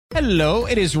Hello,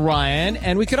 it is Ryan,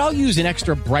 and we could all use an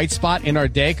extra bright spot in our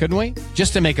day, couldn't we?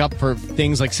 Just to make up for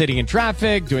things like sitting in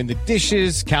traffic, doing the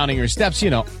dishes, counting your steps,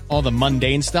 all the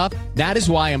mundane stuff. That is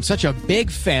why I'm such a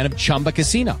big fan of Chumba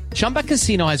Casino. Chumba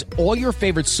Casino has all your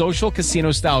favorite social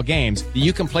casino-style games that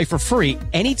you can play for free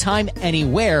anytime,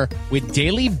 anywhere with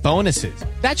daily bonuses.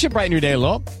 That should brighten your day a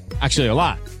little. Actually, a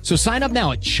lot. So sign up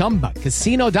now at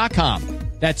ChumbaCasino.com.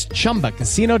 That's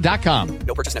ChumbaCasino.com.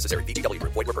 No purchase necessary. VGW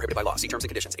Group. Void where prohibited by law. See terms and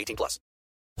conditions. 18+.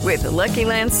 With the Lucky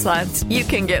Land Slots, you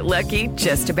can get lucky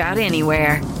just about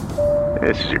anywhere.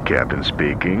 This is your captain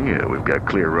speaking. We've got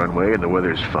clear runway and the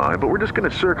weather's fine, but we're just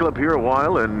going to circle up here a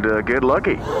while and get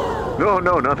lucky. No,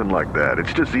 nothing like that.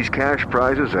 It's just these cash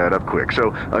prizes add up quick.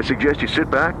 So I suggest you sit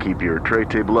back, keep your tray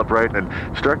table upright, and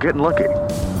start getting lucky.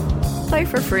 Play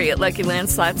for free at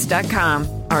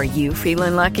LuckyLandSlots.com. Are you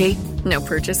feeling lucky? No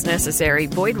purchase necessary.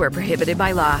 Void where prohibited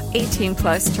by law.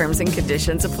 18+ terms and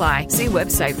conditions apply. See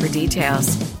website for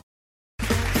details.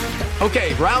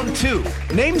 Okay, round two.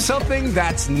 Name something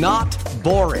that's not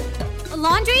boring. A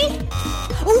laundry?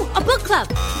 Ooh, a book club.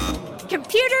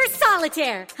 Computer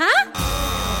solitaire, huh?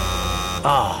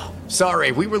 Ah,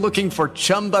 sorry, we were looking for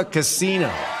Chumba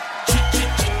Casino.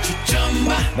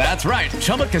 That's right,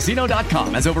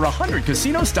 ChumbaCasino.com has over 100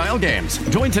 casino-style games.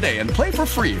 Join today and play for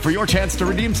free for your chance to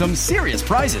redeem some serious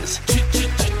prizes.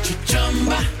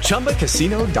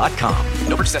 ChumbaCasino.com.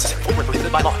 No purchase necessary. Void where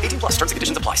prohibited by law. 18+. Terms and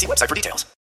conditions apply. See website for details.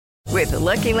 With the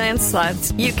Lucky Land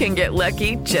Slots, you can get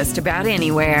lucky just about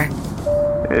anywhere.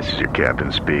 This is your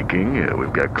captain speaking.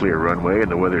 We've got clear runway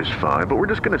and the weather's fine, but we're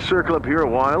just going to circle up here a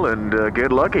while and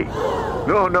get lucky.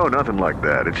 No, nothing like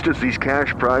that. It's just these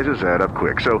cash prizes add up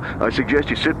quick. So I suggest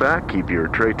you sit back, keep your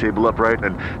tray table upright,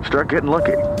 and start getting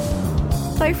lucky.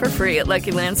 Play for free at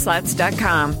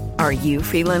LuckyLandSlots.com. Are you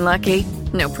feeling lucky?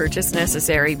 No purchase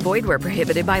necessary. Void where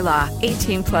prohibited by law.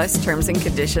 18+ terms and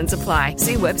conditions apply.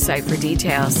 See website for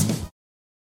details.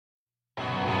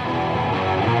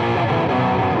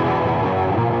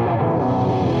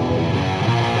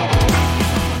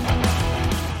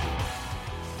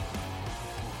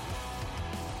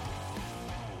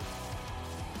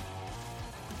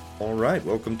 All right,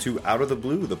 welcome to Out of the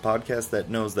Blue, the podcast that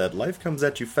knows that life comes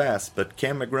at you fast, but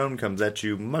Cam McGrone comes at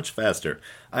you much faster.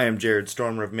 I am Jared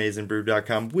Stormer of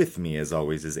MaizenBrew.com. With me, as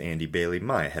always, is Andy Bailey,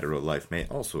 my hetero life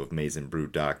mate, also of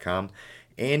MaizenBrew.com.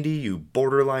 Andy, you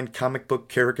borderline comic book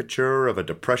caricature of a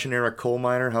Depression-era coal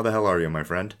miner, how the hell are you, my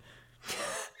friend?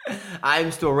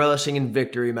 I'm still relishing in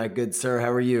victory, my good sir.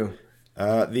 How are you?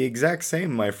 The exact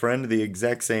same, my friend. The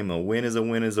exact same. A win is a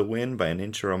win is a win by an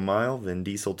inch or a mile. Vin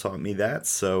Diesel taught me that.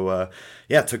 So,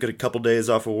 took it a couple days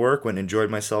off of work, went and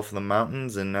enjoyed myself in the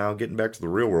mountains, and now getting back to the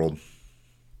real world.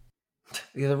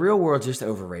 Yeah, the real world's just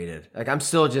overrated. Like, I'm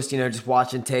still just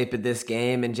watching tape of this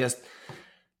game and just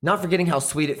not forgetting how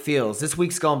sweet it feels. This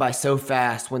week's gone by so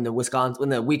fast when the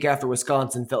week after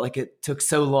Wisconsin felt like it took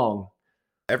so long.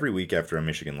 Every week after a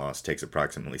Michigan loss takes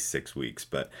approximately 6 weeks,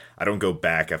 but I don't go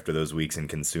back after those weeks and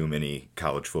consume any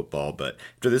college football. But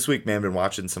after this week, man, I've been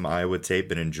watching some Iowa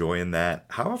tape and enjoying that.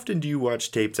 How often do you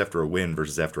watch tapes after a win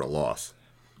versus after a loss?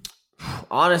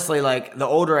 Honestly, like, the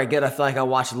older I get, I feel like I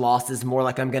watch losses more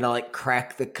like I'm going to,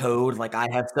 crack the code. Like, I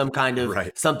have some kind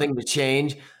of something to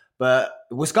change. But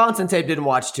Wisconsin tape didn't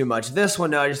watch too much. This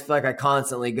one, I just feel like I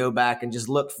constantly go back and just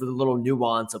look for the little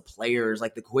nuance of players,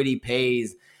 like the Kwity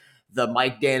Pays, the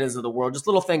Mike Danas of the world, just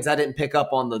little things I didn't pick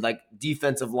up on the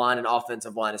defensive line and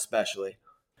offensive line especially.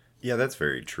 Yeah, that's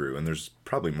very true, and there's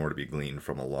probably more to be gleaned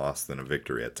from a loss than a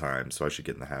victory at times, so I should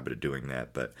get in the habit of doing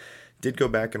that. But did go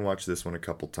back and watch this one a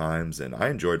couple times, and I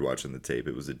enjoyed watching the tape.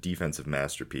 It was a defensive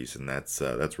masterpiece, and that's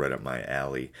right up my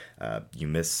alley. You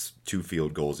miss 2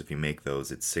 field goals. If you make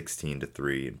those, it's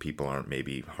 16-3, and people aren't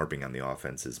maybe harping on the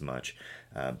offense as much.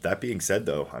 That being said,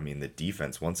 though, I mean, the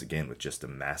defense, once again, was just a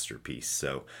masterpiece.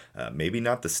 So maybe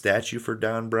not the statue for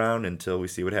Don Brown until we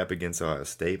see what happens against Ohio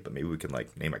State, but maybe we can,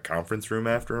 name a conference room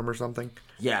after him or something.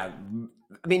 Yeah.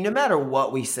 I mean, no matter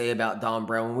what we say about Don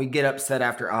Brown, when we get upset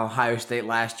after Ohio State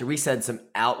last year, we said some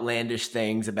outlandish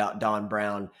things about Don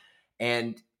Brown.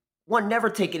 And one, never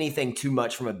take anything too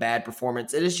much from a bad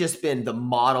performance. It has just been the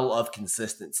model of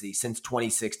consistency since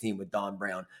 2016 with Don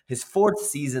Brown. His 4th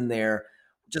season there,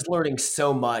 just learning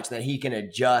so much that he can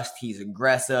adjust. He's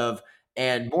aggressive.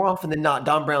 And more often than not,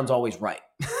 Don Brown's always right.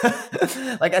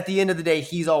 At the end of the day,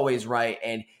 he's always right.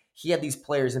 And he had these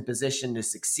players in position to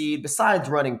succeed. Besides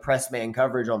running press man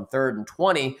coverage on 3rd and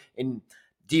 20 and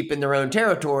deep in their own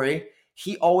territory,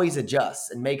 he always adjusts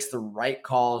and makes the right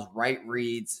calls, right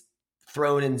reads,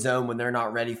 thrown in zone when they're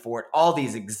not ready for it. All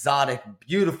these exotic,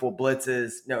 beautiful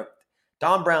blitzes. No,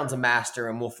 Don Brown's a master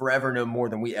and will forever know more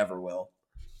than we ever will.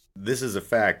 This is a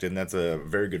fact, and that's a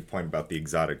very good point about the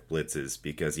exotic blitzes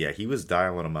because, yeah, he was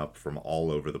dialing them up from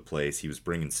all over the place. He was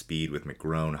bringing speed with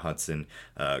McGrone, Hudson,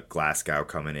 Glasgow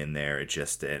coming in there.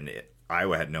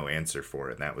 Iowa had no answer for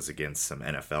it, and that was against some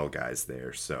NFL guys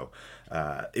there. So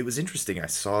it was interesting. I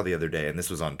saw the other day, and this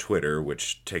was on Twitter,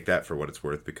 which take that for what it's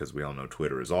worth because we all know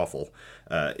Twitter is awful.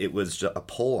 It was a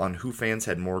poll on who fans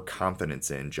had more confidence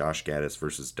in, Josh Gaddis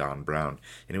versus Don Brown,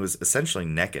 and it was essentially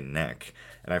neck and neck.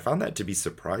 And I found that to be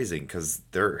surprising because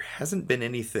there hasn't been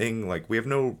anything, like, we have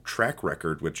no track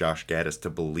record with Josh Gaddis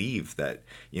to believe that,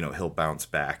 he'll bounce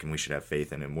back and we should have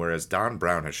faith in him. Whereas Don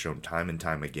Brown has shown time and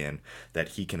time again that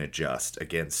he can adjust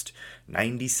against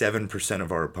 97%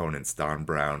 of our opponents. Don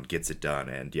Brown gets it done.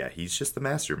 And yeah, he's just the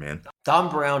master, man. Don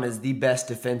Brown is the best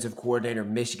defensive coordinator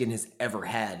Michigan has ever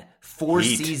had. Four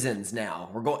seasons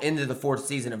now. We're going into the fourth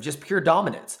season of just pure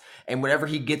dominance. And whenever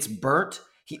he gets burnt,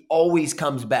 he always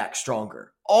comes back stronger.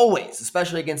 Always,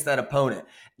 especially against that opponent.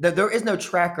 There is no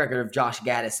track record of Josh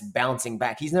Gaddis bouncing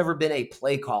back. He's never been a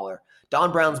play caller.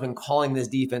 Don Brown's been calling this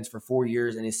defense for 4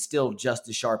 years and is still just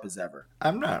as sharp as ever.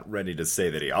 I'm not ready to say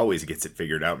that he always gets it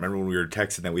figured out. Remember when we were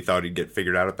texting that we thought he'd get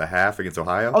figured out at the half against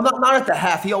Ohio? Oh, not at the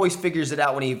half. He always figures it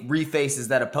out when he refaces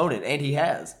that opponent, and he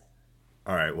has.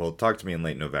 All right, well, talk to me in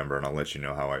late November, and I'll let you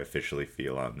know how I officially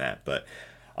feel on that. But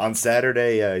on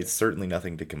Saturday, certainly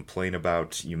nothing to complain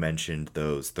about. You mentioned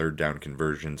those third down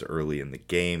conversions early in the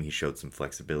game. He showed some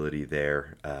flexibility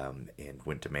there and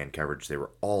went to man coverage. They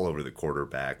were all over the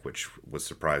quarterback, which was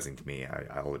surprising to me.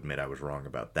 I'll admit I was wrong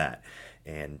about that.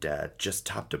 And just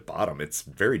top to bottom, it's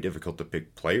very difficult to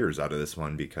pick players out of this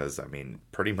one because,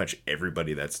 pretty much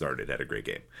everybody that started had a great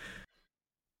game.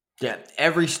 Yeah,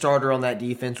 every starter on that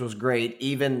defense was great.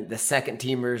 Even the second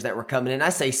teamers that were coming in. I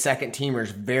say second teamers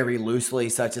very loosely,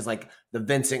 such as like the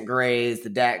Vincent Grays, the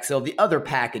Dax Hill, the other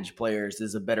package players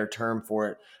is a better term for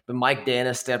it. But Mike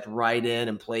Dana stepped right in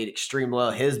and played extremely well,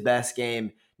 his best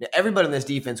game. Now, everybody in this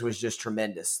defense was just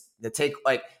tremendous.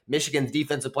 Michigan's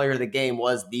defensive player of the game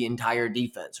was the entire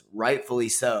defense, rightfully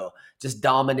so. Just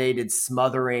dominated,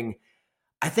 smothering.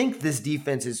 I think this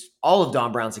defense all of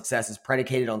Don Brown's success is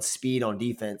predicated on speed on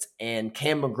defense, and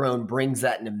Cam McGrone brings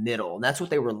that in the middle, and that's what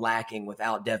they were lacking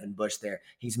without Devin Bush there.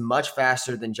 He's much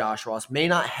faster than Josh Ross, may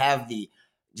not have the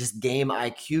just game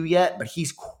IQ yet, but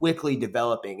he's quickly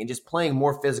developing and just playing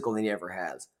more physical than he ever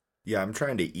has. Yeah, I'm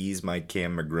trying to ease my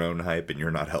Cam McGrone hype, and you're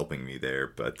not helping me there.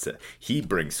 But he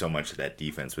brings so much to that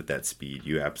defense with that speed.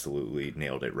 You absolutely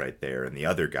nailed it right there. And the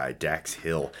other guy, Dax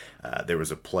Hill, there was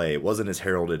a play. It wasn't as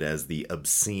heralded as the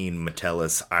obscene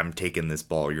Metellus, I'm taking this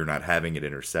ball, you're not having it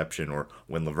interception, or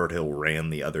when Lavert Hill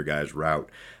ran the other guy's route.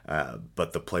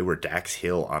 But the play where Dax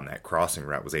Hill on that crossing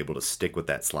route was able to stick with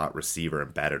that slot receiver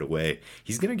and bat it away.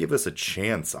 He's going to give us a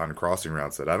chance on crossing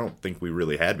routes that I don't think we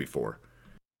really had before.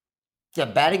 Yeah,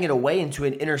 batting it away into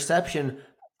an interception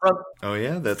from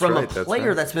a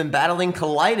player that's been battling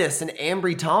colitis and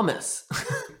Ambry Thomas.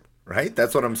 Right?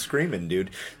 That's what I'm screaming,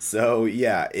 dude. So,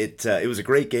 yeah, it was a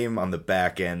great game on the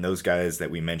back end. Those guys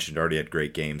that we mentioned already had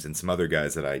great games, and some other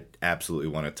guys that I absolutely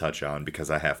want to touch on because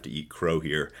I have to eat crow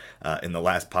here. In the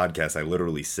last podcast, I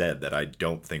literally said that I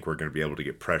don't think we're going to be able to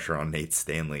get pressure on Nate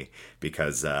Stanley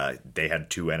because they had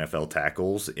two NFL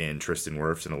tackles in Tristan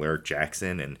Wirfs and Alaric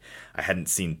Jackson, and I hadn't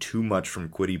seen too much from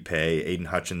Kwity Paye. Aiden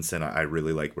Hutchinson, I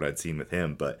really like what I'd seen with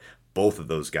him, but both of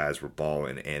those guys were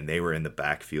balling, and they were in the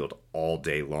backfield all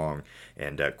day long.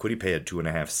 And Kwity Paye had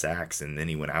 2.5 sacks, and then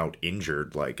he went out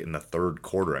injured like in the third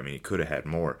quarter. He could have had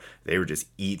more. They were just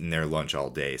eating their lunch all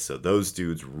day. So those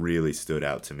dudes really stood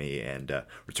out to me. And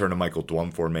return of Michael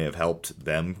Dwumfor may have helped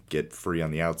them get free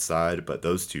on the outside, but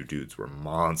those two dudes were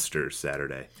monsters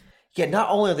Saturday. Yeah, not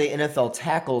only are they NFL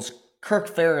tackles, Kirk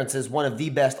Ferentz is one of the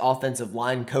best offensive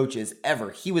line coaches ever.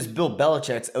 He was Bill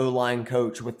Belichick's O-line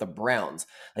coach with the Browns.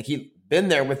 He'd been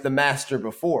there with the master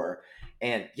before.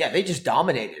 And yeah, they just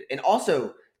dominated. And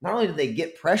also, not only did they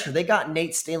get pressure, they got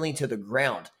Nate Stanley to the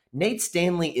ground. Nate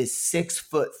Stanley is 6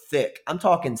 foot thick. I'm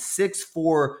talking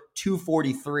 6'4",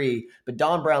 243. But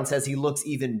Don Brown says he looks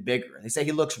even bigger. They say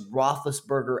he looks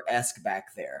Roethlisberger-esque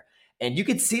back there. And you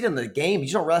could see it in the game. You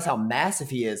just don't realize how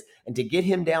massive he is. And to get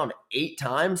him down 8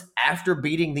 times after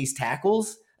beating these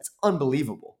tackles, that's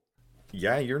unbelievable.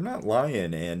 Yeah, you're not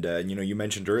lying. And, you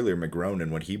mentioned earlier McGrone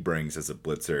and what he brings as a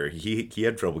blitzer. He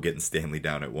had trouble getting Stanley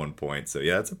down at one point. So,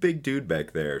 yeah, that's a big dude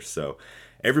back there. So,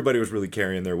 everybody was really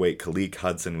carrying their weight. Khalik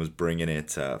Hudson was bringing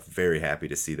it. Very happy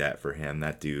to see that for him.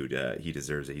 That dude, he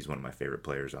deserves it. He's one of my favorite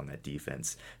players on that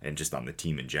defense and just on the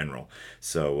team in general.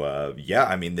 So,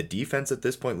 the defense at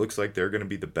this point looks like they're going to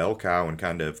be the bell cow and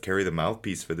kind of carry the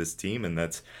mouthpiece for this team. And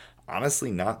that's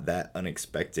honestly not that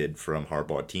unexpected from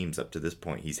Harbaugh teams up to this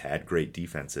point. He's had great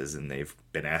defenses, and they've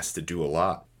been asked to do a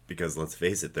lot. Because let's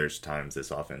face it, there's times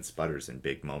this offense sputters in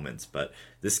big moments. But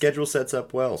the schedule sets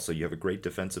up well. So you have a great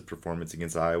defensive performance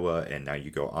against Iowa, and now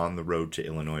you go on the road to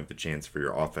Illinois with a chance for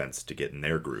your offense to get in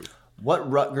their groove.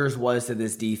 What Rutgers was to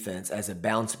this defense as a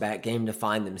bounce-back game to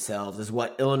find themselves is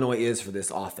what Illinois is for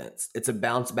this offense. It's a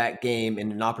bounce-back game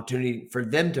and an opportunity for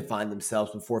them to find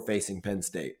themselves before facing Penn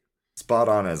State. Spot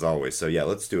on as always. So yeah,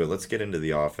 let's do it. Let's get into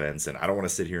the offense. And I don't want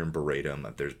to sit here and berate them.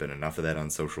 There's been enough of that on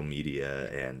social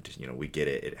media, and we get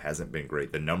it. It hasn't been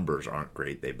great. The numbers aren't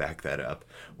great. They back that up.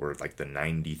 We're like the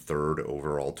 93rd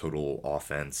overall total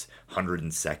offense,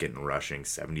 102nd in rushing,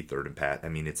 73rd in pass. I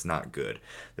mean, it's not good.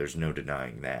 There's no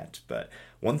denying that. But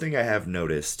one thing I have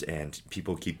noticed, and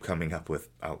people keep coming up with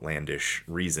outlandish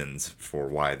reasons for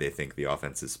why they think the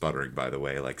offense is sputtering, by the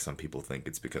way. Like some people think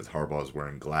it's because Harbaugh's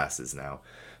wearing glasses now.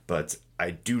 But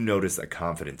I do notice a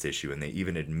confidence issue, and they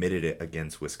even admitted it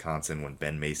against Wisconsin when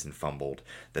Ben Mason fumbled,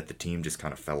 that the team just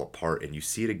kind of fell apart. And you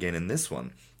see it again in this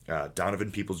one.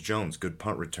 Donovan Peoples-Jones, good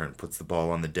punt return, puts the ball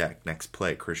on the deck. Next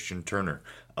play, Christian Turner,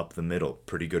 up the middle,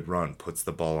 pretty good run, puts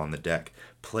the ball on the deck.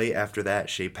 Play after that,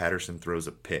 Shea Patterson throws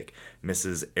a pick,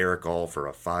 misses Eric All for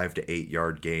a 5 to 8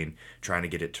 yard gain, trying to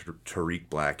get it to Tariq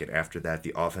Black, and after that,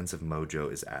 the offensive mojo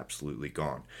is absolutely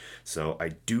gone. So I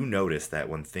do notice that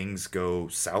when things go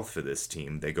south for this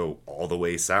team, they go all the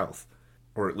way south,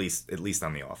 or at least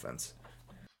on the offense.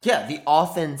 Yeah, the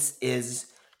offense is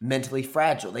mentally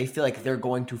fragile. They feel like they're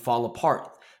going to fall apart.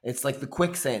 It's like the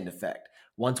quicksand effect.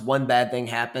 Once one bad thing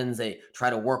happens, they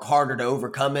try to work harder to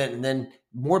overcome it, and then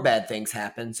more bad things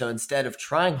happen. So instead of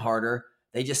trying harder,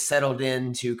 they just settled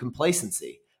into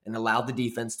complacency and allowed the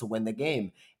defense to win the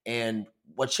game. And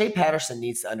what Shea Patterson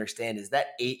needs to understand is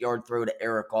that 8-yard throw to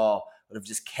Eric All would have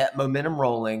just kept momentum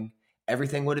rolling.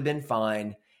 Everything would have been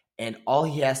fine. And all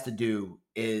he has to do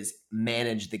is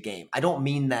manage the game. I don't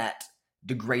mean that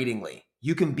degradingly.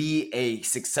 You can be a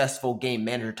successful game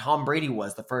manager. Tom Brady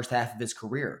was the first half of his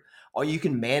career. Or you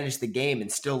can manage the game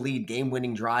and still lead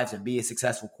game-winning drives and be a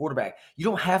successful quarterback. You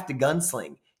don't have to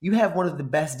gunsling. You have one of the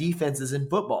best defenses in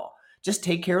football. Just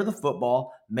take care of the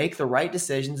football, make the right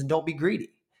decisions, and don't be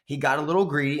greedy. He got a little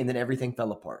greedy, and then everything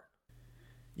fell apart.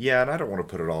 Yeah, and I don't want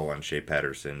to put it all on Shea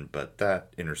Patterson, but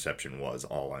that interception was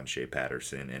all on Shea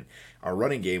Patterson. And our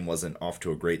running game wasn't off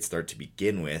to a great start to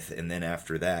begin with. And then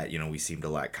after that, we seemed to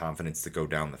lack confidence to go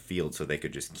down the field so they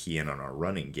could just key in on our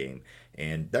running game.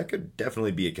 And that could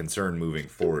definitely be a concern moving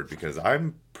forward, because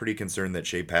I'm pretty concerned that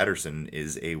Shea Patterson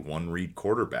is a one-read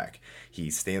quarterback.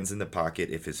 He stands in the pocket.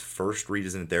 If his first read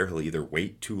isn't there, he'll either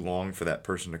wait too long for that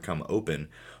person to come open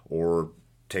or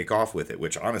take off with it,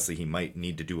 which honestly he might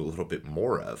need to do a little bit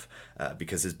more of,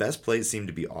 because his best plays seem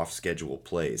to be off-schedule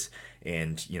plays.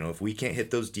 And, if we can't hit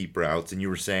those deep routes, and you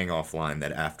were saying offline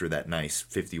that after that nice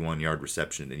 51-yard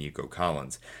reception to Nico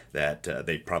Collins, that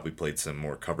they probably played some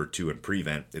more cover 2 and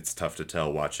prevent. It's tough to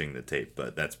tell watching the tape,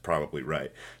 but that's probably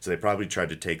right. So they probably tried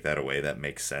to take that away. That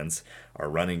makes sense. Our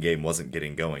running game wasn't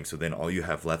getting going, so then all you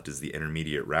have left is the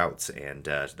intermediate routes, and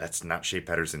that's not Shea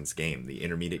Patterson's game. The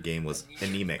intermediate game was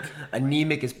anemic.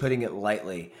 Anemic is putting it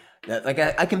lightly.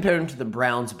 I compared him to the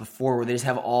Browns before, where they just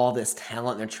have all this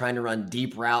talent and they're trying to run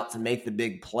deep routes and make the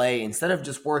big play instead of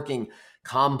just working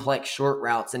complex short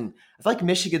routes. And I feel like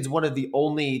Michigan's one of the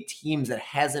only teams that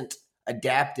hasn't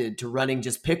adapted to running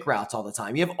just pick routes all the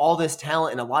time. You have all this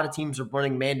talent, and a lot of teams are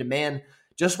running man-to-man.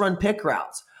 Just run pick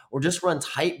routes, or just run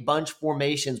tight bunch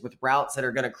formations with routes that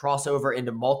are going to cross over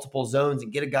into multiple zones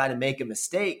and get a guy to make a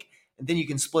mistake, and then you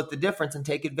can split the difference and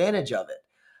take advantage of it.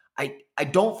 I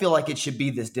don't feel like it should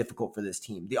be this difficult for this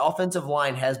team. The offensive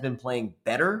line has been playing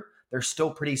better. They're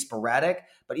still pretty sporadic,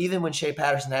 but even when Shea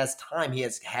Patterson has time, he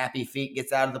has happy feet,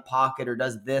 gets out of the pocket, or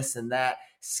does this and that,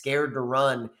 scared to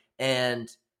run. And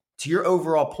to your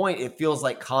overall point, it feels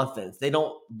like confidence. They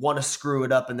don't want to screw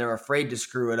it up, and they're afraid to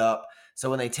screw it up.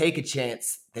 So when they take a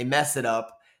chance, they mess it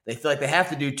up. They feel like they have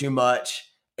to do too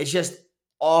much. It's just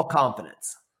all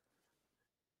confidence.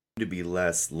 To be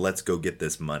less, let's go get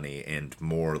this money, and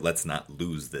more, let's not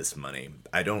lose this money.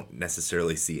 I don't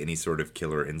necessarily see any sort of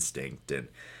killer instinct, and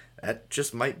that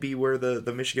just might be where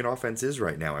the Michigan offense is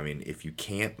right now. I mean, if you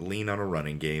can't lean on a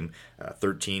running game,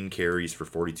 13 carries for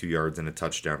 42 yards and a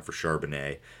touchdown for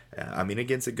Charbonnet,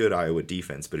 against a good Iowa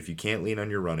defense, but if you can't lean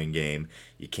on your running game,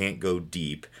 you can't go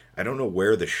deep. I don't know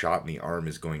where the shot in the arm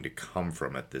is going to come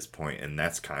from at this point, and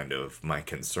that's kind of my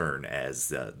concern as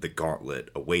the gauntlet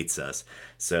awaits us.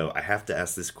 So I have to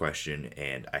ask this question,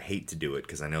 and I hate to do it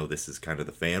because I know this is kind of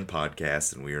the fan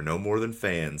podcast, and we are no more than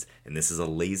fans, and this is a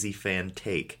lazy fan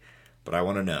take. But I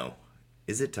want to know,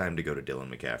 Is it time to go to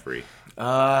Dylan McCaffrey?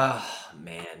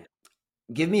 Man.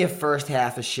 Give me a first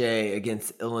half of Shea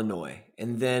against Illinois,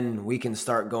 and then we can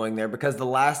start going there, because the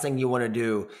last thing you want to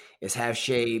do is have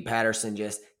Shea Patterson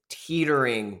just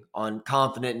teetering on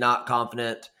confident, not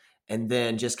confident, and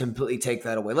then just completely take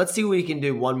that away. Let's see what he can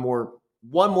do one more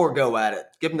go at it.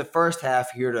 Give him the first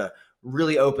half here to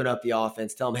really open up the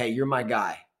offense. Tell him, hey, you're my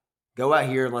guy. Go out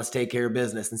here and let's take care of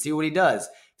business and see what he does.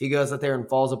 If he goes out there and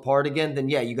falls apart again, then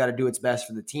yeah, you got to do what's best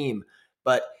for the team.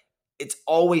 But it's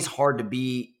always hard to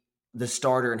be the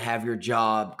starter and have your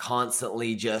job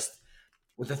constantly just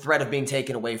with the threat of being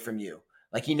taken away from you.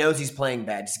 Like, he knows he's playing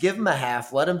bad. Just give him a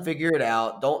half. Let him figure it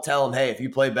out. Don't tell him, hey, if you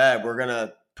play bad, we're going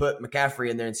to put McCaffrey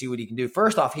in there and see what he can do.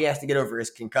 First off, he has to get over his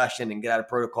concussion and get out of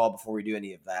protocol before we do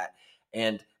any of that.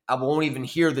 And I won't even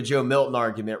hear the Joe Milton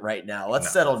argument right now. Let's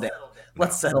settle down.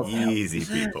 Let's settle down. Easy,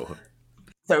 people.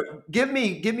 So give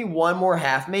me one more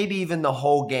half, maybe even the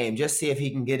whole game. Just see if he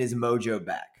can get his mojo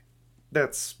back.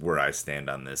 That's where I stand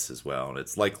on this as well, and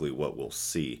it's likely what we'll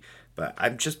see. But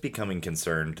I'm just becoming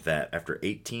concerned that after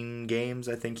 18 games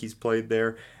I think he's played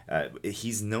there,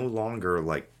 he's no longer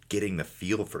like getting the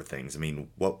feel for things. I mean,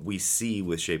 what we see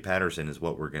with Shea Patterson is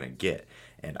what we're going to get.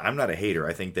 And I'm not a hater.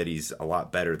 I think that he's a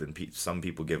lot better than some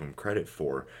people give him credit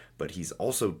for. But he's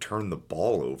also turned the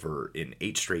ball over in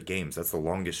 8 straight games. That's the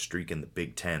longest streak in the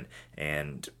Big Ten.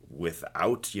 And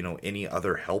without, any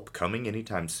other help coming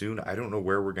anytime soon, I don't know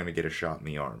where we're going to get a shot in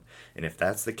the arm. And if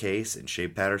that's the case and Shea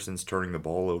Patterson's turning the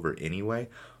ball over anyway,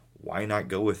 why not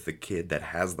go with the kid that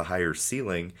has the higher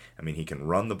ceiling? I mean, he can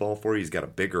run the ball for you. He's got a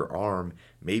bigger arm.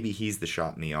 Maybe he's the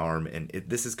shot in the arm. And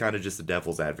this is kind of just a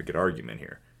devil's advocate argument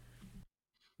here.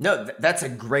 No, that's a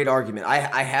great argument.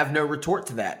 I have no retort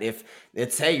to that. If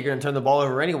it's, hey, you're going to turn the ball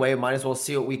over anyway, might as well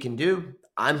see what we can do.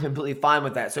 I'm completely fine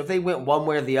with that. So if they went one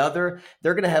way or the other,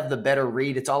 they're going to have the better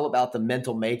read. It's all about the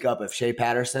mental makeup of Shea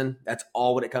Patterson. That's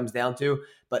all what it comes down to.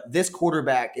 But this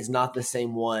quarterback is not the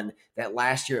same one that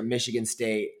last year at Michigan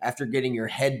State, after getting your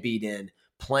head beat in,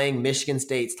 playing Michigan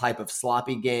State's type of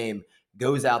sloppy game,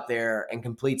 goes out there and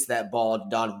completes that ball to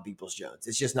Donovan Peoples-Jones.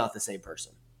 It's just not the same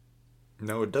person.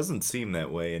 No, it doesn't seem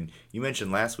that way. And you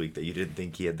mentioned last week that you didn't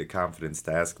think he had the confidence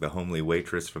to ask the homely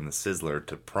waitress from the Sizzler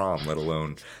to prom, let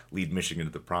alone lead Michigan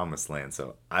to the promised land.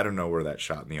 So I don't know where that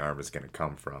shot in the arm is going to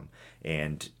come from.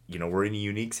 And, we're in a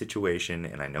unique situation,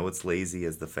 and I know it's lazy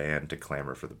as the fan to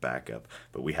clamor for the backup,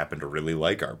 but we happen to really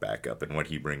like our backup and what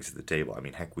he brings to the table. I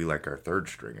mean, heck, we like our third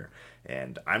stringer.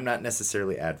 And I'm not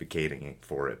necessarily advocating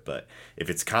for it, but if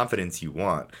it's confidence you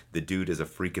want, the dude is a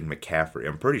freaking McCaffrey.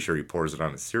 I'm pretty sure he pours it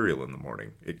on his cereal in the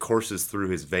morning. It courses through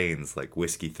his veins like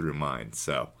whiskey through mine,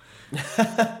 so.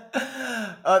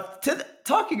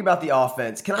 Talking about the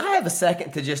offense, can I have a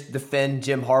second to just defend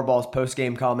Jim Harbaugh's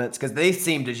post-game comments? Because they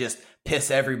seem to just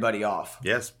piss everybody off.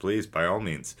 Yes, please, by all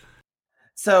means.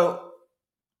 So,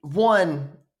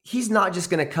 one, he's not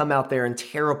just going to come out there and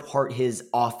tear apart his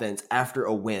offense after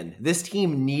a win. This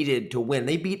team needed to win.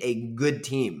 They beat a good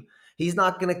team. He's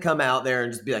not going to come out there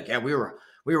and just be like, yeah, we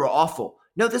were awful.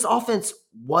 No, this offense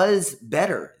was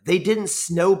better. They didn't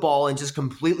snowball and just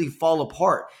completely fall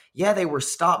apart. Yeah, they were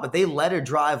stopped, but they led a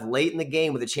drive late in the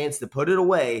game with a chance to put it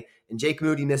away, and Jake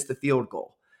Moody missed the field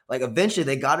goal. Like, eventually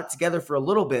they got it together for a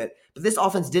little bit, but this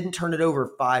offense didn't turn it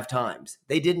over 5 times.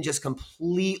 They didn't just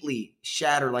completely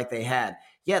shatter like they had.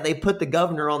 Yeah, they put the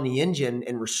governor on the engine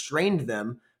and restrained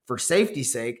them for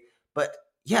safety's sake, but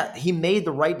yeah, he made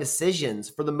the right decisions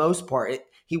for the most part.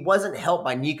 He wasn't helped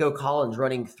by Nico Collins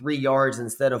running 3 yards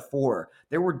instead of 4.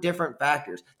 There were different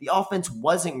factors. The offense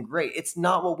wasn't great. It's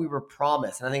not what we were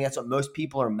promised, and I think that's what most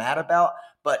people are mad about,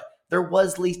 but there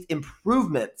was at least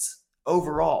improvements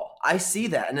overall. I see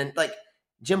that. And then,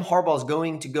 Jim Harbaugh is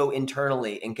going to go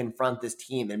internally and confront this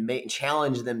team and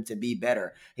challenge them to be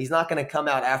better. He's not going to come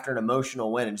out after an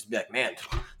emotional win and just be like, man,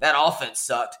 that offense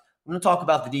sucked. I'm going to talk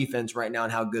about the defense right now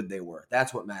and how good they were.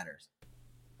 That's what matters.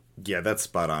 Yeah, that's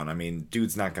spot on. I mean,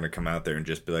 dude's not going to come out there and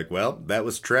just be like, well, that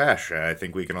was trash. I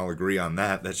think we can all agree on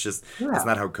that. That's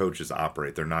not how coaches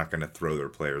operate. They're not going to throw their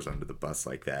players under the bus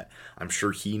like that. I'm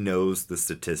sure he knows the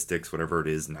statistics, whatever it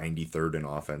is, 93rd in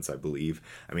offense, I believe.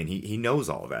 I mean, he knows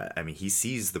all that. I mean, he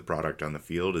sees the product on the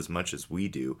field as much as we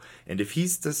do. And if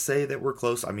he's to say that we're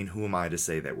close, I mean, who am I to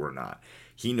say that we're not?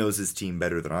 He knows his team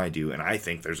better than I do, and I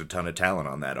think there's a ton of talent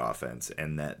on that offense,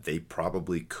 and that they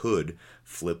probably could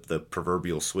flip the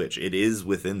proverbial switch. It is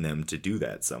within them to do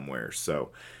that somewhere.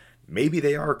 So maybe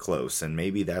they are close, and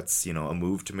maybe that's, a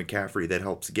move to McCaffrey that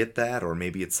helps get that, or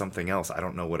maybe it's something else. I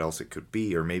don't know what else it could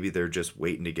be, or maybe they're just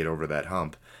waiting to get over that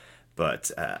hump.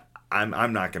 But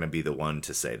I'm not going to be the one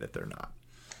to say that they're not.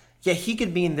 Yeah, he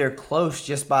could mean they're close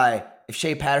just by if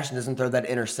Shea Patterson doesn't throw that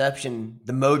interception,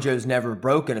 the mojo's never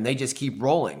broken and they just keep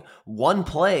rolling. One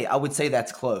play, I would say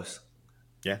that's close.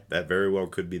 Yeah, that very well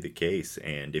could be the case.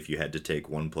 And if you had to take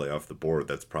one play off the board,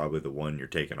 that's probably the one you're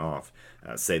taking off.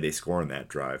 Say they score in that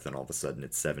drive, then all of a sudden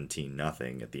it's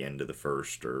 17-0 at the end of the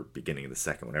first or beginning of the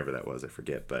second, whatever that was, I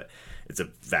forget. But it's a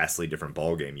vastly different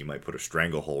ballgame. You might put a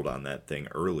stranglehold on that thing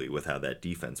early with how that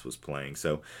defense was playing.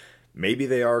 So maybe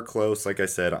they are close. Like I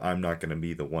said, I'm not going to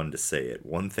be the one to say it.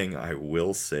 One thing I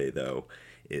will say, though,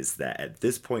 is that at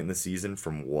this point in the season,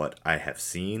 from what I have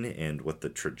seen and what the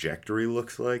trajectory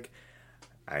looks like,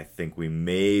 I think we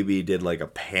maybe did like a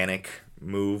panic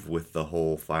move with the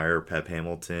whole fire Pep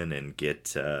Hamilton and get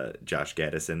Josh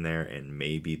Gaddis in there, and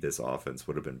maybe this offense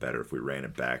would have been better if we ran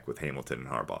it back with Hamilton and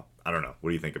Harbaugh. I don't know.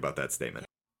 What do you think about that statement?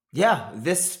 Yeah,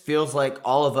 this feels like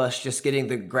all of us just getting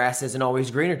the grass isn't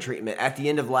always greener treatment. At the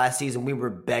end of last season, we were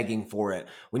begging for it.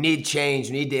 We need change.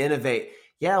 We need to innovate.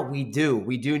 Yeah, we do.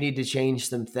 We do need to change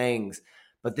some things.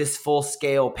 But this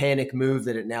full-scale panic move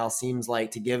that it now seems like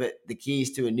to give it the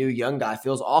keys to a new young guy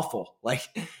feels awful. Like,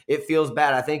 it feels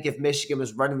bad. I think if Michigan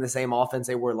was running the same offense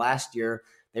they were last year,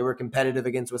 they were competitive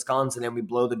against Wisconsin, and we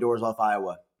blow the doors off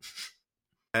Iowa.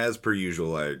 As per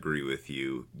usual, I agree with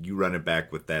you. You run it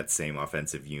back with that same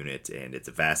offensive unit, and it's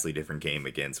a vastly different game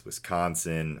against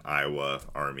Wisconsin, Iowa,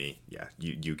 Army. Yeah,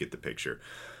 you get the picture.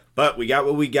 But we got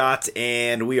what we got,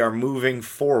 and we are moving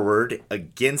forward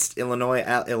against Illinois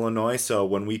at Illinois. So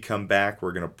when we come back,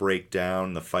 we're going to break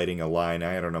down the Fighting Illini.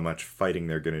 I don't know how much fighting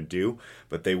they're going to do,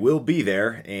 but they will be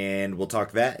there. And we'll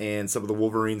talk that and some of the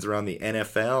Wolverines around the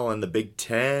NFL and the Big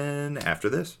Ten after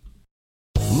this.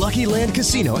 Lucky Land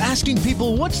Casino, asking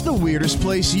people, what's the weirdest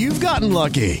place you've gotten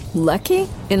lucky? Lucky?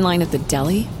 In line at the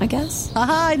deli, I guess?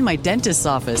 Aha, in my dentist's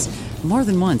office. More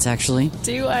than once, actually.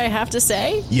 Do I have to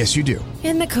say? Yes, you do.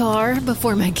 In the car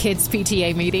before my kids'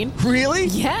 PTA meeting. Really?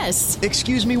 Yes.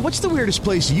 Excuse me, what's the weirdest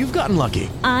place you've gotten lucky?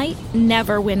 I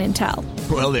never win and tell.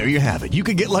 Well, there you have it. You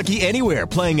can get lucky anywhere,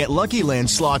 playing at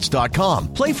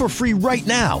LuckyLandSlots.com. Play for free right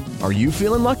now. Are you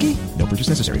feeling lucky? No purchase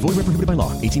necessary. Void where prohibited by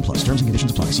law. 18+. Terms and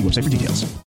conditions apply. See website for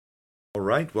details. All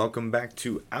right, welcome back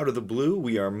to Out of the Blue.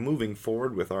 We are moving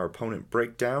forward with our opponent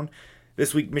breakdown.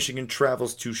 This week, Michigan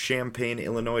travels to Champaign,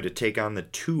 Illinois to take on the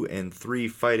 2-3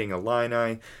 Fighting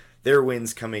Illini. Their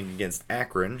wins coming against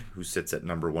Akron, who sits at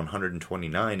number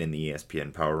 129 in the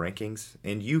ESPN Power Rankings,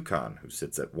 and UConn, who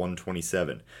sits at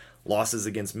 127. Losses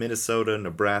against Minnesota,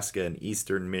 Nebraska, and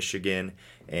Eastern Michigan,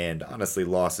 and honestly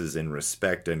losses in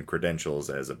respect and credentials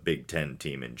as a Big Ten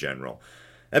team in general.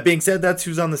 That being said, that's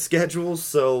who's on the schedule,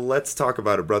 so let's talk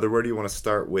about it, brother. Where do you want to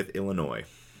start with Illinois?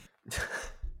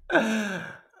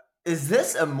 Is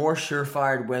this a more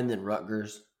surefire win than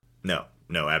Rutgers? No,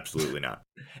 absolutely not.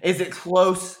 Is it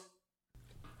close?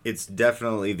 It's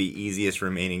definitely the easiest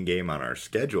remaining game on our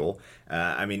schedule.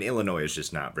 Illinois is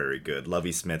just not very good.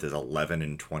 Lovie Smith is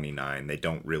 11-29. They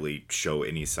don't really show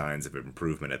any signs of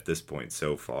improvement at this point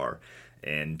so far.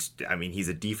 And, he's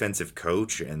a defensive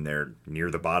coach, and they're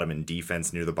near the bottom in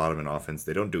defense, near the bottom in offense.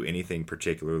 They don't do anything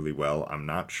particularly well. I'm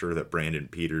not sure that Brandon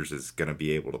Peters is going to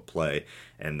be able to play,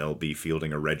 and they'll be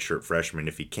fielding a redshirt freshman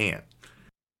if he can't.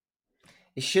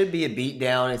 It should be a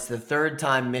beatdown. It's the third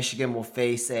time Michigan will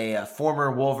face a former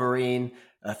Wolverine,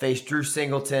 faced Drew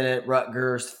Singleton at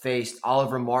Rutgers, faced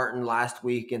Oliver Martin last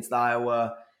week against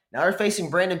Iowa. Now they're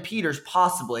facing Brandon Peters,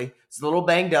 possibly. He's a little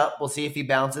banged up. We'll see if he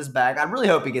bounces back. I really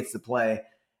hope he gets to play.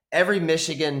 Every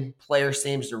Michigan player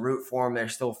seems to root for him. They're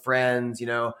still friends,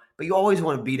 but you always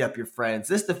want to beat up your friends.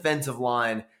 This defensive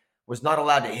line was not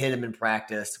allowed to hit him in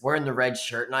practice, wearing the red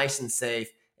shirt, nice and safe.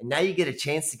 And now you get a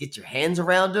chance to get your hands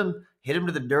around him, hit him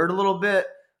to the dirt a little bit.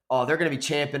 Oh, they're going to be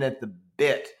champing at the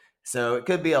bit. So it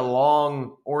could be a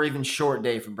long or even short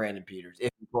day for Brandon Peters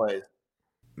if he plays.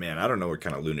 Man, I don't know what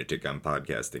kind of lunatic I'm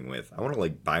podcasting with. I want to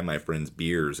buy my friends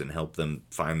beers and help them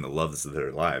find the loves of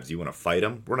their lives. You want to fight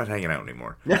them? We're not hanging out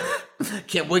anymore.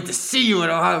 Can't wait to see you at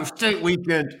Ohio State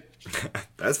weekend.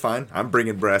 That's fine. I'm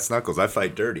bringing brass knuckles. I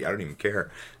fight dirty. I don't even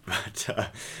care. But,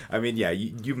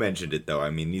 you mentioned it, though.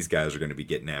 These guys are going to be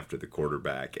getting after the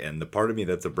quarterback. And the part of me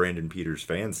that's a Brandon Peters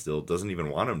fan still doesn't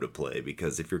even want him to play,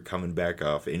 because if you're coming back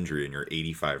off injury and you're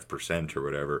 85% or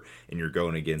whatever, and you're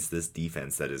going against this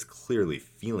defense that is clearly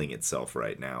feeling itself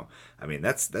right now,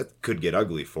 that could get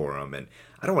ugly for him. And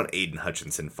I don't want Aiden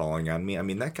Hutchinson falling on me.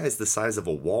 That guy's the size of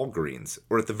a Walgreens,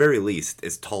 or at the very least,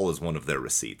 as tall as one of their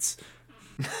receipts.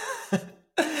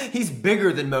 He's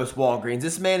bigger than most Walgreens.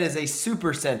 This man is a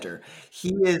super center. He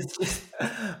is just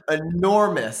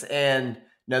enormous. And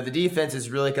the defense is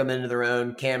really coming into their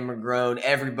own. Cam McGrone,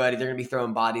 everybody, they're going to be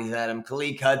throwing bodies at him.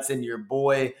 Khaleke Hudson, your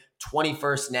boy,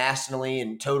 21st nationally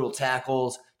in total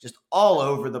tackles. just all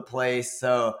over the place.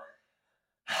 So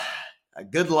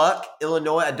good luck,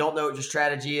 Illinois. I don't know what your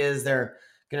strategy is. They're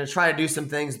going to try to do some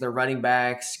things with their running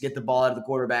backs, get the ball out of the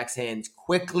quarterback's hands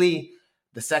quickly.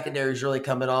 The secondary is really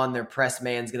coming on. Their press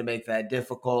man's going to make that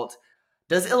difficult.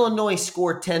 Does Illinois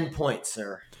score 10 points,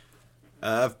 sir?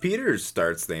 If Peters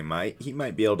starts, he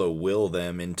might be able to will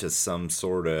them into some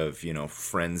sort of,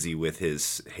 frenzy with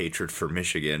his hatred for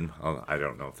Michigan. I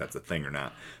don't know if that's a thing or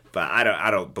not, but I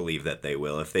don't believe that they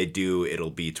will. If they do, it'll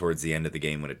be towards the end of the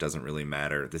game when it doesn't really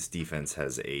matter. This defense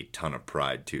has a ton of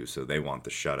pride too, so they want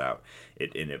the shutout.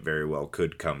 It very well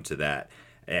could come to that.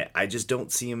 I just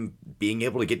don't see him being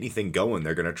able to get anything going.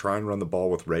 They're going to try and run the ball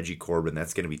with Reggie Corbin.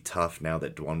 That's going to be tough now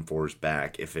that Dwumfour's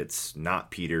back. If it's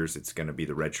not Peters, it's going to be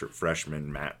the redshirt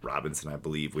freshman, Matt Robinson, I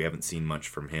believe. We haven't seen much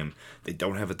from him. They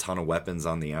don't have a ton of weapons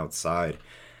on the outside.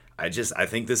 I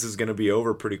think this is going to be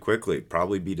over pretty quickly.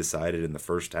 Probably be decided in the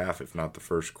first half, if not the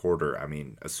first quarter. I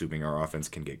mean, assuming our offense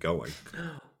can get going.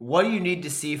 What do you need to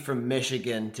see from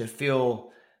Michigan to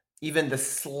feel even the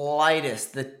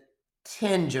slightest, the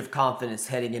tinge of confidence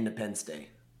heading into Penn State?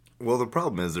 Well, the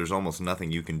problem is there's almost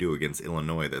nothing you can do against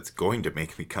Illinois that's going to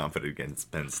make me confident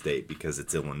against Penn State because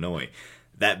it's Illinois.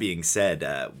 That being said,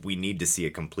 we need to see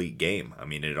a complete game. I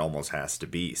mean, it almost has to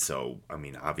be. So, I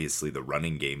mean, obviously the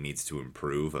running game needs to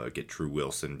improve. Get True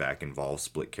Wilson back involved,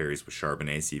 split carries with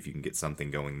Charbonnet, see if you can get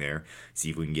something going there. See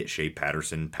if we can get Shea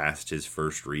Patterson past his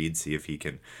first read, see if he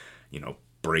can,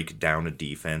 break down a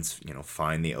defense,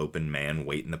 find the open man,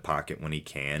 wait in the pocket when he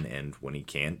can, and when he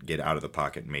can't, get out of the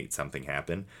pocket and make something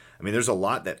happen. I mean, there's a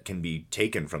lot that can be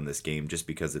taken from this game just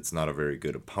because it's not a very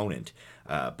good opponent.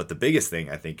 But the biggest thing,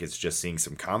 I think, is just seeing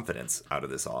some confidence out of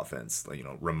this offense.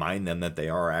 Remind them that they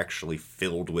are actually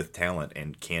filled with talent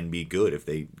and can be good if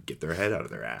they get their head out of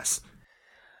their ass.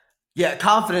 Yeah,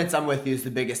 confidence, I'm with you, is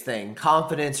the biggest thing.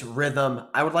 Confidence, rhythm.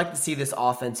 I would like to see this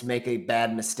offense make a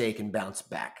bad mistake and bounce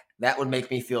back. That would make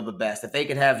me feel the best. If they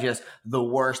could have just the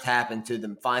worst happen to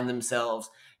them, find themselves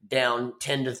down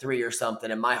 10-3 or something,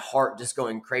 and my heart just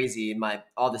going crazy, and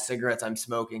all the cigarettes I'm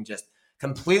smoking just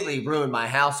completely ruined my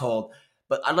household.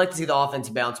 But I'd like to see the offense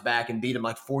bounce back and beat them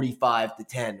like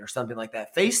 45-10 or something like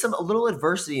that. Face a little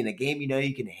adversity in a game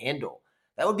you can handle.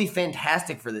 That would be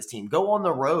fantastic for this team. Go on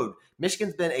the road.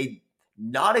 Michigan's been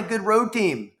not a good road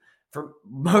team for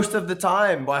most of the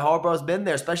time while Harbaugh's been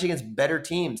there, especially against better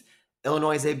teams.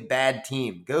 Illinois is a bad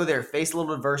team. Go there, face a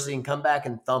little adversity, and come back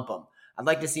and thump them. I'd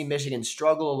like to see Michigan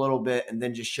struggle a little bit and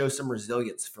then just show some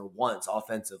resilience for once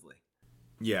offensively.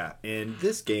 Yeah, and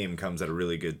this game comes at a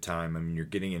really good time. I mean, you're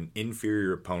getting an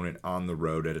inferior opponent on the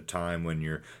road at a time when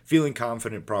you're feeling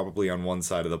confident probably on one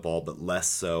side of the ball, but less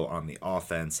so on the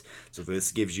offense. So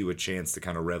this gives you a chance to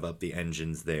kind of rev up the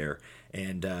engines there.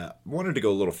 And wanted to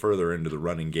go a little further into the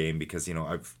running game because,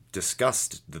 I've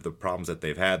discussed the problems that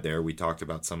they've had there. We talked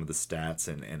about some of the stats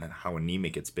and how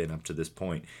anemic it's been up to this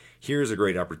point. Here's a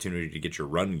great opportunity to get your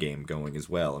run game going as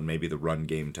well, and maybe the run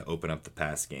game to open up the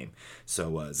pass game.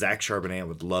 So Zach Charbonnet, I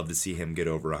would love to see him get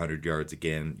over 100 yards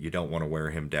again. You don't want to wear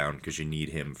him down because you need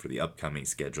him for the upcoming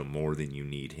schedule more than you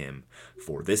need him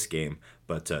for this game.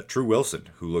 But True Wilson,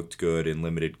 who looked good in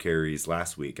limited carries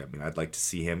last week, I mean, I'd like to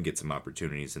see him get some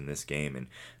opportunities in this game and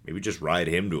maybe just ride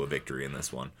him to a victory in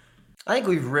this one. I think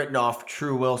we've written off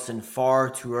True Wilson far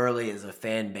too early as a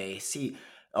fan base.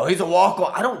 He's a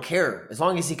walk-on. I don't care as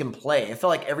long as he can play. I feel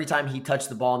like every time he touched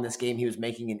the ball in this game, he was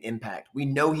making an impact. We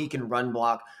know he can run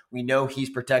block. We know he's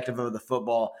protective of the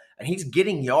football, and he's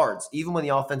getting yards even when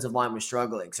the offensive line was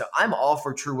struggling. So I'm all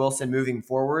for True Wilson moving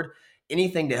forward.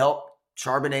 Anything to help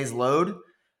Charbonnet's load.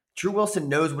 True Wilson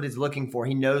knows what he's looking for.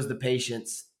 He knows the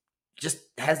patience, just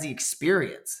has the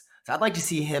experience. So I'd like to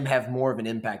see him have more of an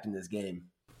impact in this game.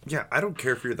 Yeah, I don't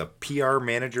care if you're the PR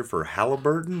manager for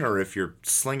Halliburton or if you're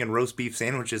slinging roast beef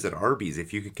sandwiches at Arby's.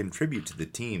 If you can contribute to the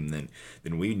team, then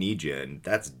we need you, and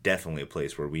that's definitely a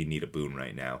place where we need a boon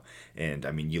right now. And,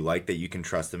 I mean, you like that you can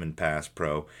trust him in pass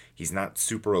pro. He's not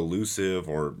super elusive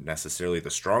or necessarily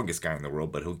the strongest guy in the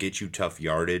world, but he'll get you tough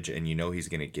yardage, and you know he's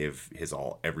going to give his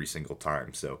all every single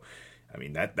time. So, I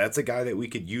mean, that's a guy that we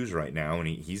could use right now, and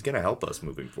he's going to help us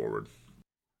moving forward.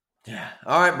 Yeah.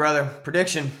 All right, brother.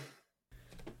 Prediction.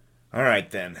 All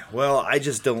right, then. Well, I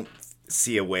just don't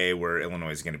see a way where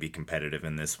Illinois is going to be competitive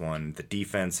in this one. The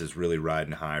defense is really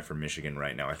riding high for Michigan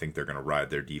right now. I think they're going to ride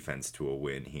their defense to a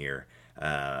win here.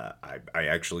 I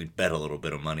actually bet a little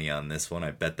bit of money on this one.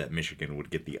 I bet that Michigan would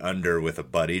get the under with a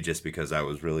buddy just because I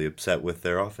was really upset with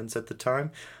their offense at the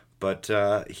time. But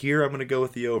here I'm going to go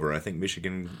with the over. I think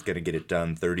Michigan's going to get it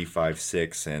done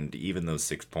 35-6, and even those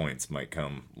 6 points might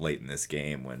come late in this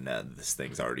game when this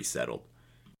thing's already settled.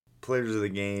 players of the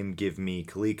game, give me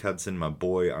Khaleke Hudson, my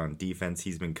boy, on defense.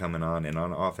 He's been coming on. And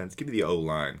on offense, give me the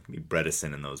O-line. Give me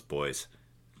Bredesen and those boys.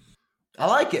 I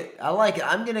like it.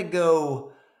 I'm going to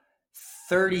go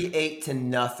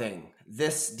 38-0.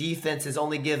 This defense has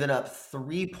only given up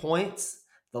 3 points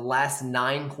the last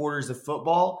 9 quarters of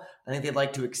football. I think they'd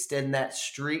like to extend that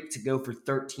streak to go for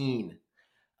 13.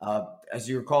 As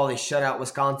you recall, they shut out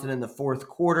Wisconsin in the fourth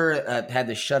quarter, had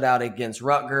the shutout against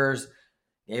Rutgers,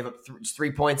 gave up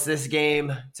 3 points this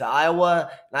game to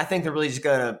Iowa. And I think they're really just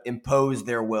going to impose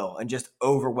their will and just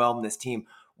overwhelm this team.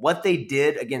 What they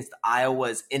did against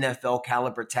Iowa's NFL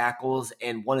caliber tackles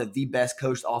and one of the best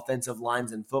coached offensive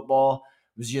lines in football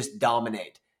was just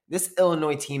dominate. This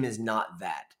Illinois team is not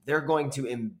that. They're going to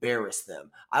embarrass them.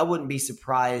 I wouldn't be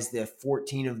surprised if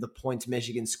 14 of the points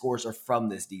Michigan scores are from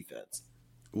this defense.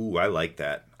 Ooh, I like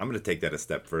that. I'm going to take that a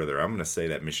step further. I'm going to say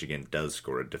that Michigan does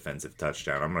score a defensive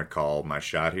touchdown. I'm going to call my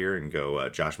shot here and go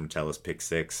Josh Metellus pick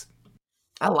 6.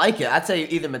 I like it. I'd say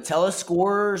either Metellus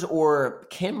scores or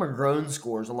Cam McGrone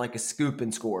scores on like a scoop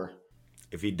and score.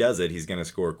 If he does it, he's going to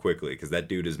score quickly because that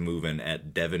dude is moving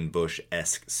at Devin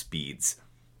Bush-esque speeds.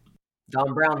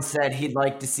 Don Brown said he'd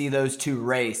like to see those two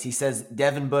race. He says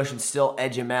Devin Bush would still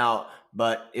edge him out,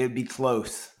 but it would be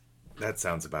close. That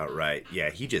sounds about right. Yeah,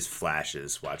 he just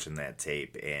flashes watching that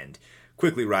tape and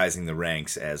quickly rising the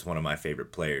ranks as one of my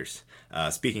favorite players.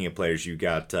 Speaking of players, you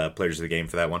got players of the game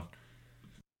for that one?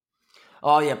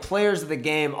 Oh, yeah, players of the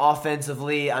game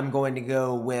offensively, I'm going to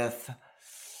go with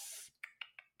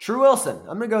True Wilson.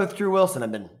 I'm going to go with True Wilson.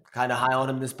 I've been kind of high on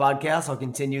him this podcast. I'll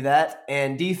continue that.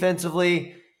 And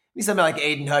defensively, maybe somebody like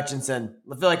Aiden Hutchinson.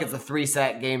 I feel like it's a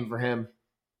 3-sack game for him.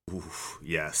 Oof,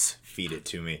 yes, feed it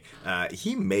to me.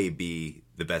 He may be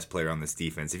the best player on this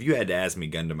defense. If you had to ask me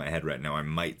gun to my head right now, I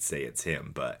might say it's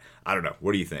him, but I don't know.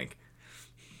 What do you think?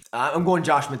 I'm going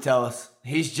Josh Metellus.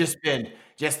 He's just been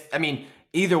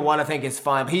either one I think is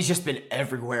fine, but he's just been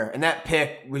everywhere. And that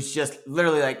pick was just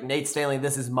literally like, Nate Stanley,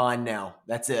 this is mine now.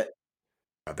 That's it.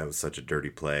 God, that was such a dirty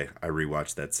play. I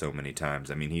rewatched that so many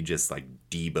times. I mean, he just like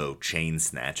Debo chain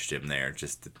snatched him there,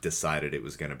 just decided it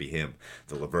was going to be him.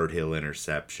 The Lavert Hill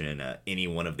interception, any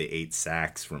one of the 8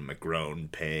 sacks from McGrone,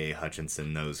 Pay,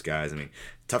 Hutchinson, those guys. I mean,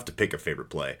 tough to pick a favorite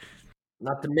play.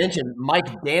 Not to mention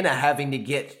Mike Dana having to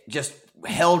get just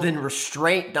held in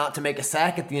restraint not to make a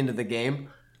sack at the end of the game.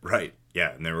 Right.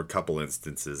 Yeah, and there were a couple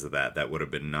instances of that. That would have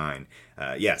been 9.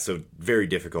 So very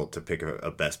difficult to pick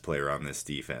a best player on this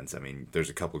defense. I mean, there's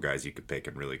a couple guys you could pick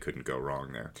and really couldn't go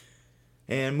wrong there.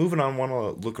 And moving on, want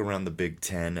to look around the Big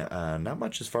Ten. Not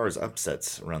much as far as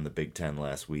upsets around the Big Ten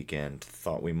last weekend.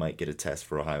 Thought we might get a test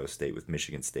for Ohio State with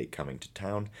Michigan State coming to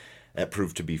town. That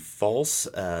proved to be false.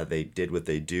 They did what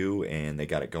they do, and they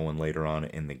got it going later on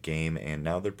in the game, and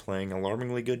now they're playing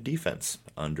alarmingly good defense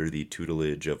under the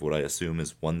tutelage of what I assume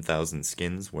is 1,000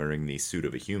 skins wearing the suit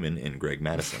of a human in Greg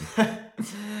Madison.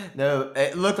 No,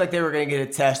 it looked like they were going to get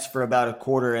a test for about a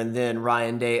quarter, and then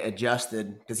Ryan Day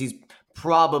adjusted because he's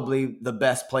probably the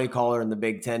best play caller in the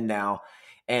Big Ten now,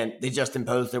 and they just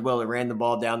imposed their will. They ran the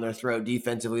ball down their throat.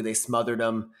 Defensively, they smothered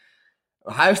them.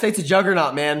 Ohio State's a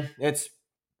juggernaut, man. It's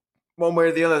one way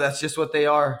or the other, that's just what they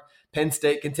are. Penn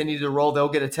State continued to roll. They'll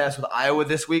get a test with Iowa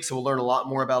this week, so we'll learn a lot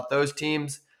more about those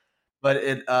teams. But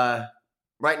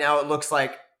right now it looks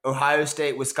like Ohio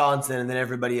State, Wisconsin, and then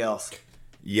everybody else.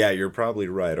 Yeah, you're probably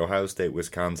right. Ohio State,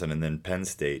 Wisconsin, and then Penn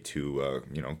State, who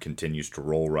continues to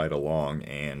roll right along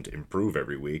and improve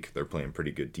every week. They're playing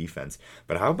pretty good defense.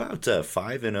 But how about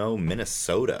 5-0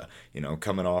 Minnesota?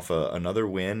 Coming off another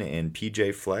win, and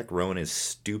PJ Fleck rowing his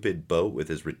stupid boat with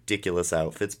his ridiculous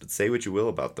outfits. But say what you will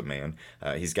about the man,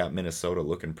 he's got Minnesota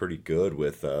looking pretty good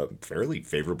with a fairly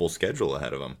favorable schedule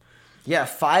ahead of him. Yeah,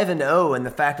 5-0, and the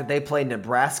fact that they play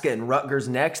Nebraska and Rutgers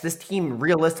next, this team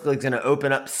realistically is going to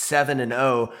open up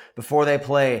 7-0 before they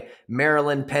play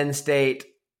Maryland, Penn State,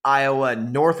 Iowa,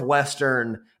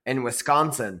 Northwestern, and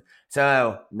Wisconsin.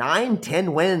 So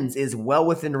 9-10 wins is well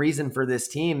within reason for this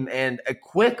team, and a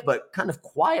quick but kind of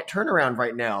quiet turnaround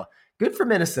right now. Good for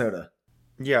Minnesota.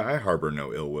 Yeah, I harbor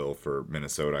no ill will for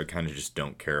Minnesota. I kind of just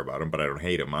don't care about them, but I don't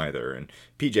hate them either. And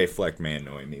PJ Fleck may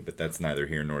annoy me, but that's neither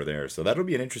here nor there. So that'll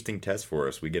be an interesting test for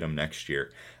us. We get them next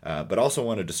year. But also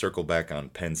wanted to circle back on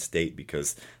Penn State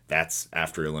because that's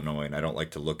after Illinois, and I don't like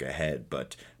to look ahead.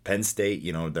 But Penn State,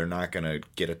 they're not going to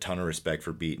get a ton of respect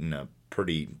for beating a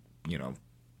pretty,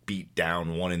 beat down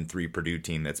 1-3 Purdue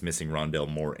team that's missing Rondell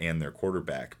Moore and their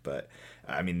quarterback. But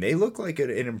I mean, they look like an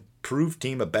improved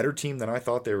team, a better team than I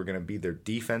thought they were going to be. Their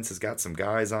defense has got some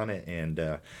guys on it, and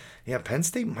Penn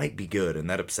State might be good, and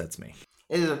that upsets me.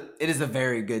 It is a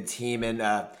very good team, and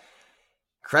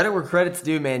Credit where credit's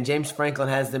due, man. James Franklin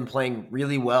has them playing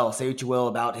really well. Say what you will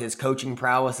about his coaching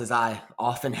prowess, as I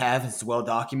often have. It's well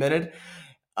documented.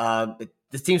 But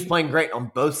this team's playing great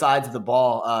on both sides of the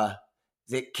ball.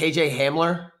 Is it KJ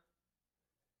Hamler?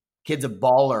 Kid's a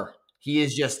baller. He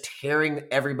is just tearing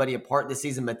everybody apart this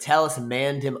season. Metellus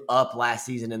manned him up last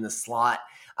season in the slot.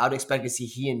 I would expect to see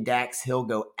he and Dax Hill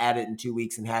go at it in 2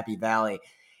 weeks in Happy Valley.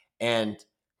 And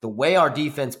the way our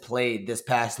defense played this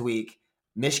past week,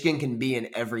 Michigan can be in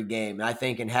every game. And I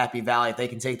think in Happy Valley, if they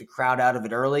can take the crowd out of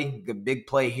it early, a big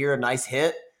play here, a nice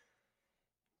hit,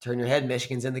 turn your head,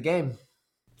 Michigan's in the game.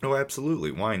 Oh,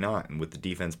 absolutely. Why not? And with the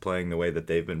defense playing the way that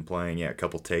they've been playing, yeah, a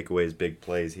couple takeaways, big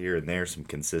plays here and there, some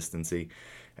consistency.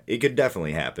 It could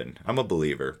definitely happen. I'm a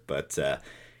believer. But,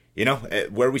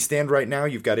 where we stand right now,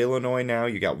 you've got Illinois now.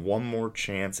 You got one more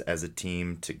chance as a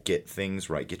team to get things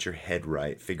right, get your head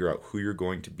right, figure out who you're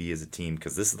going to be as a team,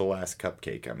 because this is the last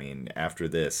cupcake. I mean, after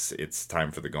this, it's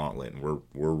time for the gauntlet, and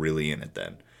we're really in it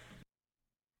then.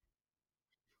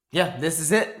 Yeah, this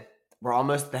is it. We're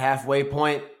almost at the halfway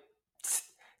point. It's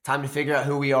time to figure out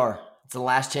who we are. It's the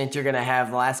last chance you're going to have,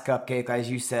 the last cupcake,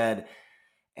 as you said.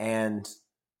 And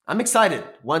I'm excited.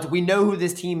 Once we know who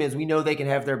this team is, we know they can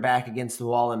have their back against the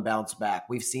wall and bounce back.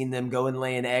 We've seen them go and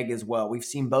lay an egg as well. We've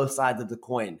seen both sides of the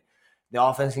coin. The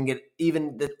offense can get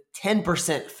even the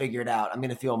 10% figured out. I'm going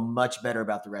to feel much better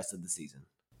about the rest of the season.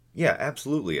 Yeah,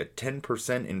 absolutely. A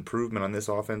 10% improvement on this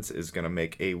offense is going to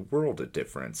make a world of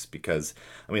difference because,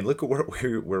 I mean, look at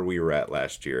where we were at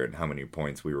last year and how many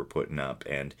points we were putting up.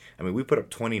 And, I mean, we put up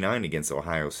 29 against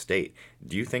Ohio State.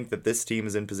 Do you think that this team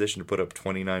is in position to put up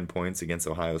 29 points against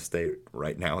Ohio State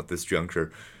right now at this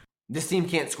juncture? This team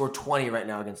can't score 20 right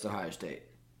now against Ohio State.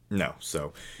 No,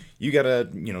 so you got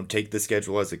to, take the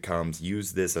schedule as it comes,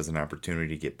 use this as an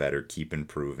opportunity to get better, keep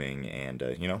improving, and,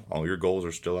 all your goals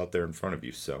are still out there in front of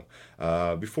you. So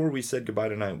before we said goodbye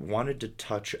tonight, wanted to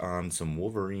touch on some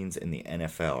Wolverines in the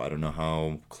NFL. I don't know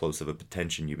how close of a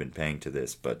attention you've been paying to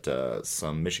this, but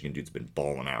some Michigan dude's been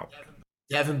balling out.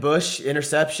 Devin Bush,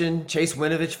 interception. Chase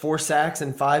Winovich, 4 sacks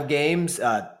in 5 games.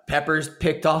 Peppers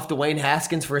picked off Dwayne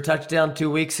Haskins for a touchdown 2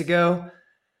 weeks ago.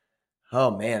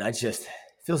 Oh, man,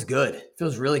 feels good.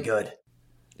 Feels really good.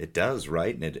 It does,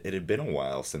 right? And it had been a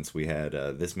while since we had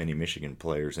this many Michigan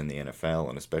players in the NFL,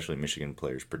 and especially Michigan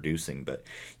players producing. But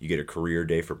you get a career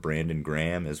day for Brandon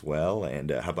Graham as well.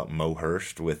 And how about Mo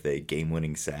Hurst with a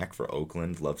game-winning sack for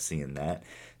Oakland? Love seeing that.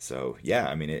 So, yeah,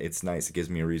 I mean, it's nice. It gives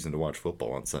me a reason to watch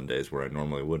football on Sundays where I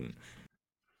normally wouldn't.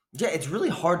 Yeah, it's really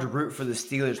hard to root for the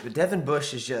Steelers, but Devin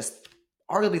Bush is just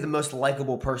arguably the most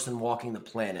likable person walking the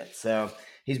planet. So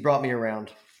he's brought me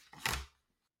around.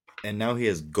 And now he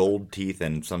has gold teeth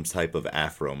and some type of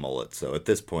afro mullet. So at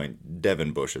this point,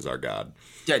 Devin Bush is our god.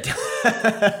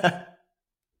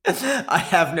 I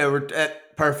have no...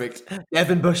 perfect.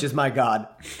 Devin Bush is my god.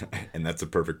 And that's a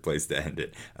perfect place to end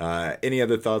it. Any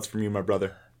other thoughts from you, my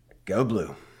brother? Go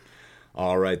Blue.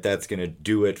 All right, that's going to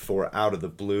do it for Out of the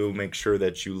Blue. Make sure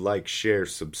that you like, share,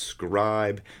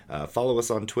 subscribe. Follow us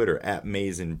on Twitter at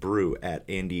MaizenBrew, at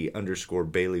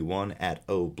Andy_Bailey1, at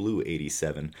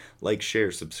OBlue87. Like, share,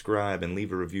 subscribe, and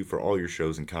leave a review for all your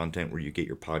shows and content where you get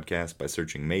your podcast by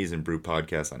searching Maizen Brew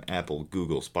Podcast on Apple,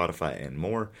 Google, Spotify, and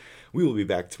more. We will be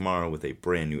back tomorrow with a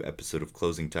brand new episode of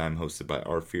Closing Time hosted by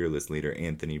our fearless leader,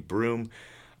 Anthony Broom.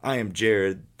 I am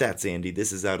Jared. That's Andy.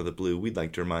 This is Out of the Blue. We'd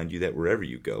like to remind you that wherever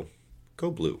you go, go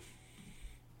blue.